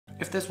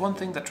If there's one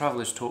thing that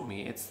travelers taught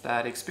me, it's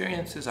that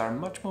experiences are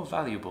much more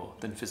valuable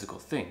than physical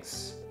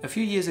things. A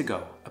few years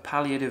ago, a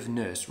palliative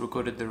nurse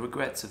recorded the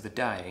regrets of the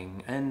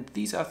dying, and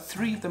these are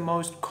 3 of the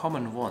most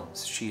common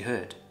ones she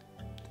heard.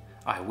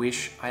 I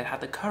wish I'd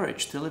had the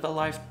courage to live a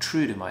life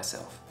true to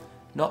myself,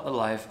 not the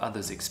life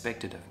others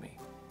expected of me.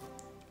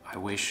 I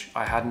wish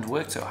I hadn't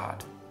worked so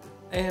hard.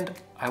 And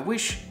I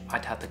wish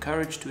I'd had the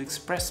courage to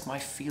express my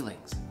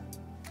feelings.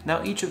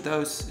 Now each of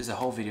those is a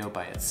whole video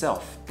by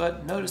itself,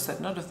 but notice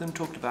that none of them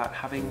talked about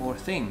having more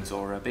things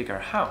or a bigger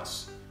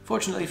house.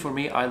 Fortunately for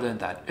me, I learned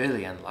that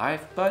early in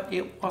life, but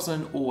it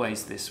wasn't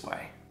always this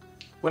way.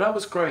 When I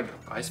was growing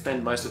up, I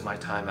spent most of my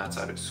time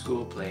outside of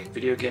school playing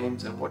video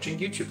games and watching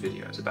YouTube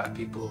videos about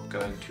people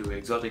going to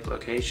exotic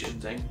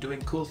locations and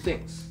doing cool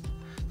things.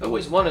 I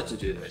always wanted to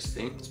do those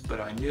things, but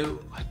I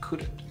knew I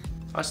couldn't.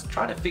 I was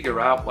trying to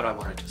figure out what I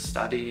wanted to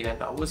study,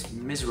 and I was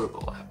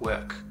miserable at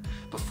work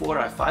before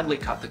I finally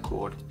cut the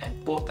cord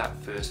and bought that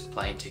first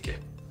plane ticket.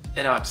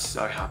 And I'm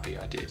so happy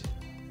I did.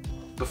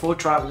 Before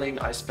traveling,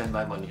 I spent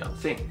my money on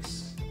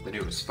things: the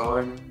newest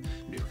phone,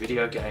 new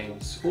video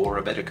games, or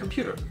a better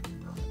computer.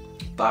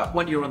 But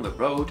when you're on the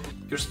road,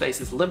 your space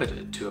is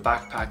limited to a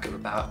backpack of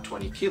about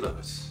 20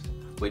 kilos,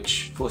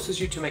 which forces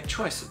you to make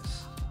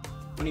choices.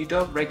 When you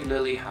don't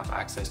regularly have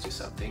access to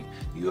something,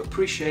 you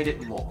appreciate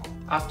it more.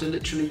 After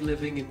literally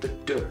living in the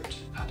dirt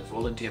at a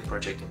volunteer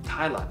project in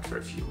Thailand for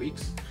a few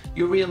weeks,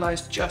 you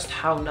realize just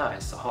how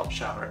nice a hot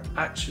shower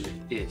actually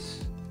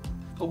is.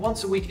 A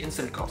once-a-week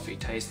instant coffee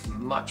tastes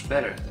much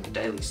better than a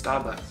daily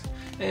Starbucks,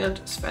 and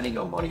spending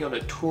your money on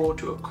a tour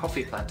to a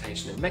coffee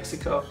plantation in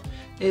Mexico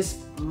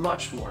is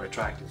much more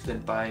attractive than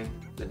buying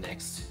the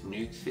next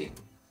new thing.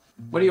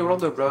 When you're on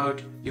the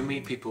road, you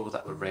meet people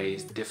that were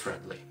raised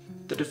differently.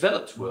 The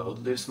developed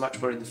world lives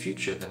much more in the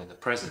future than in the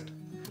present.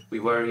 We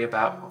worry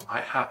about what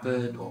might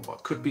happen or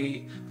what could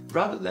be,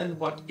 rather than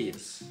what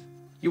is.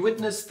 You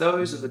witness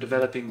those of the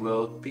developing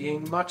world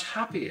being much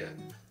happier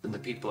than the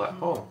people at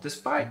home,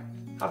 despite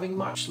having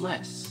much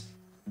less.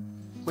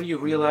 When you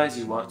realize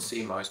you won't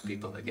see most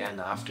people again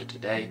after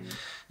today,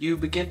 you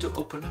begin to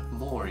open up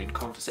more in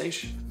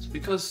conversations,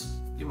 because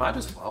you might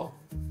as well.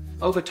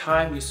 Over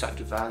time, you start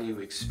to value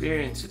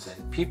experiences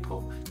and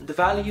people, and the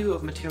value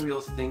of material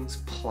things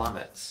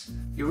plummets.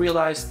 You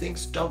realize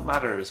things don't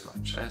matter as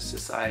much as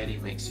society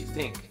makes you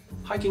think.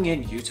 Hiking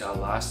in Utah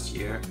last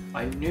year,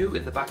 I knew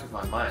in the back of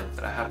my mind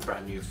that I had a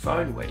brand new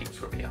phone waiting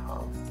for me at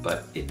home,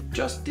 but it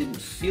just didn't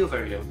feel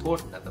very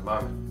important at the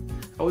moment.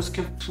 I was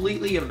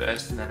completely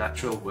immersed in the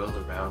natural world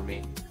around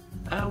me,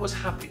 and I was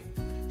happy.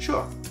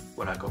 Sure,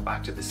 when I got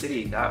back to the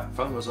city, that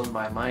phone was on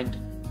my mind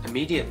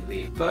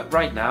immediately, but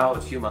right now, a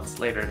few months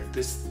later,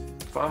 this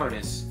phone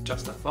is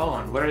just a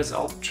phone, whereas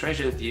I'll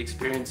treasure the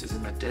experiences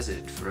in the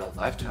desert for a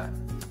lifetime.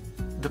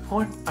 The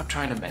point I'm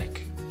trying to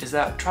make is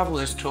that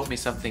travelers taught me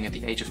something at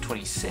the age of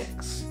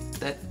 26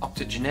 that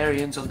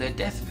octogenarians on their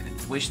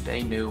deathbed wish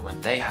they knew when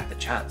they had the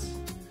chance.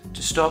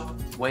 To stop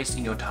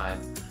wasting your time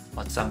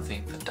on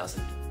something that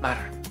doesn't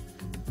matter.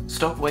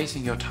 Stop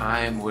wasting your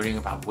time worrying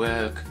about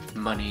work,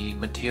 money,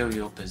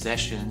 material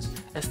possessions,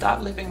 and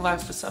start living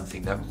life for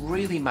something that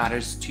really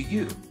matters to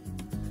you.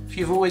 If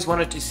you've always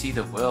wanted to see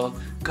the world,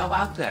 go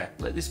out there.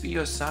 Let this be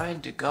your sign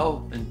to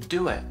go and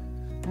do it.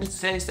 In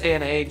today's day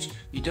and age,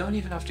 you don't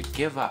even have to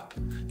give up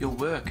your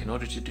work in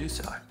order to do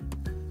so.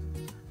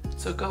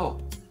 So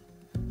go,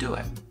 do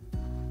it.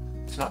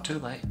 It's not too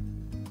late.